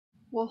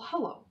Well,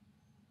 hello.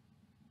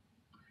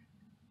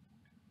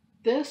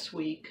 This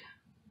week,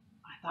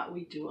 I thought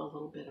we'd do a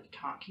little bit of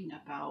talking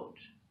about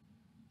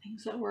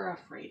things that we're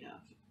afraid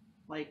of,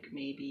 like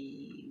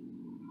maybe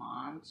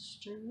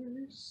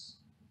monsters.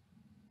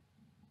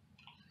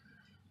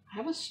 I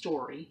have a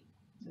story.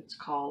 It's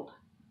called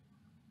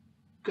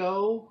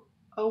Go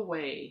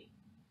Away,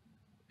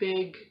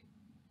 Big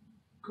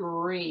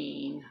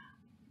Green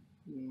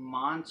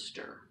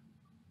Monster.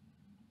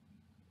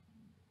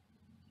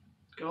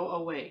 Go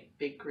Away,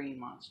 Big Green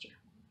Monster.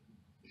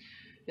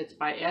 It's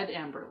by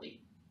Emberley,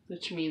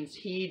 which means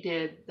he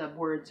did the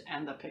words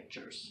and the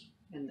pictures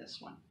in this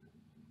one.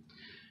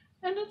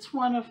 And it's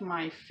one of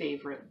my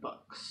favorite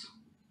books.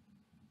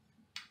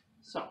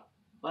 So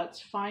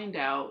let's find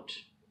out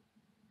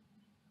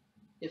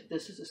if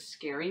this is a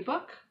scary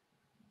book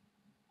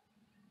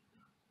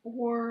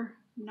or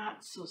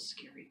not so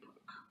scary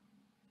book.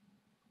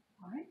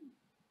 All right.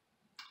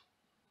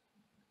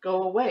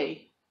 Go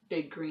Away,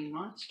 Big Green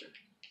Monster.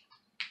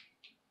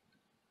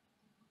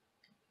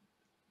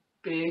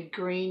 Big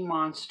Green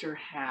Monster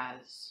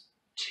has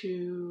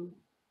two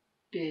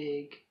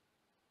big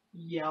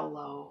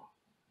yellow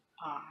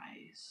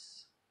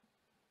eyes.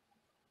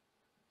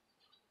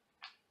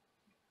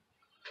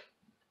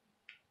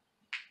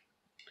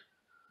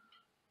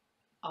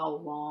 A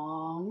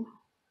long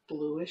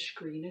bluish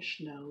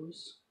greenish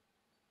nose.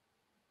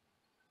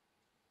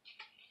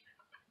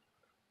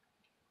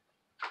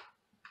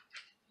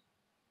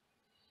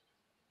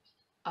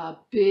 A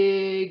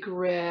big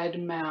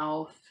red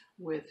mouth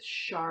with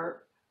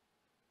sharp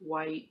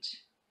white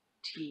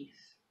teeth.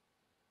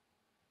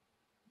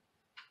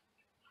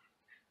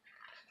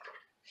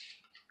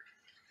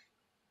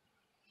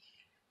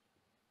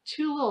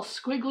 Two little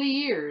squiggly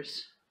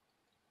ears.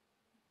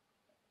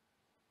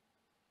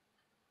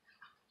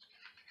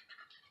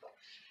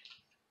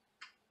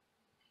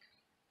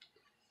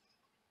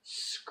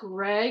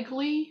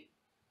 Scraggly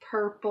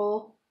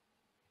purple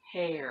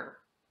hair.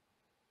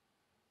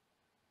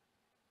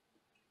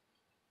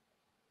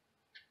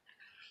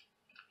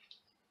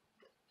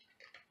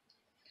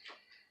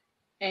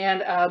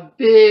 And a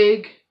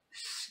big,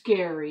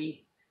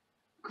 scary,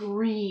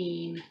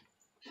 green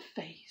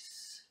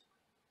face.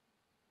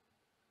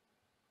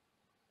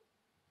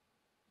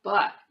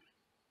 But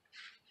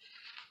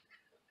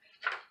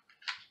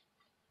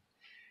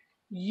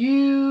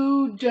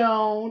you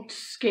don't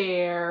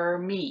scare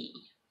me.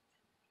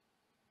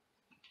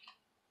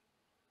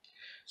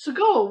 So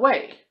go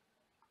away,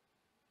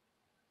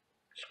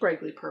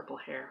 scraggly purple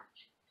hair.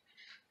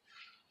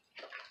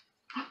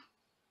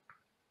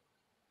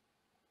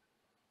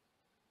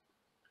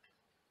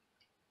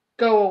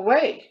 Go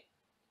away,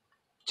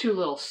 two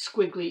little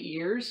squiggly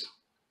ears.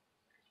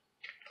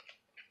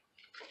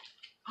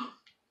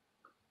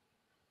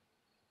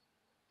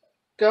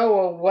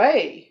 Go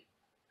away,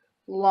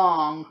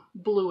 long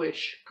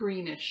bluish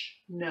greenish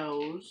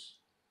nose.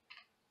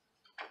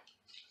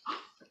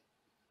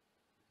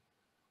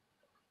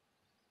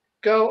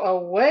 Go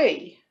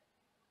away,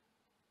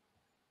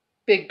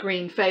 big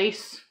green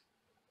face.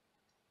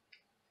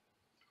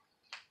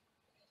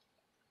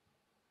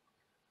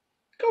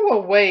 Go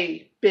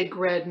away, big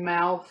red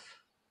mouth.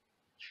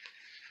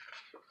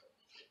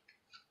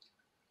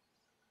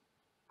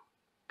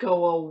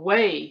 Go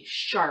away,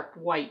 sharp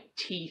white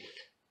teeth.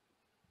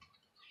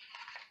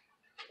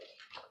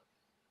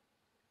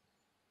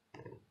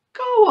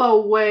 Go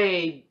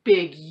away,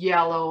 big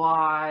yellow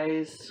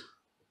eyes.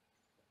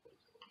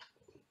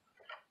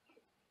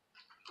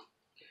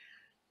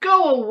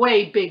 Go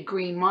away, big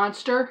green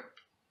monster.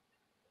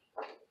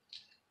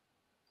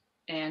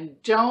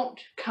 And don't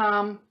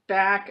come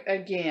back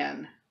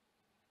again,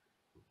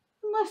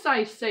 unless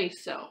I say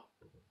so.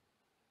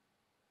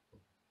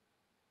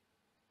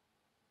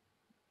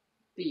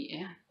 The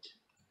end.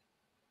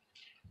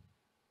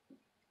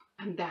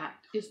 And that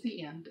is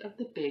the end of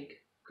the Big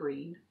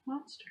Green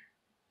Monster.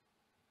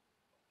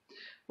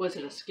 Was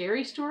it a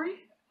scary story,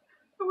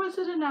 or was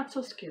it a not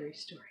so scary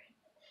story?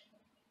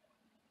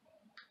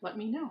 Let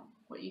me know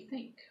what you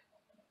think.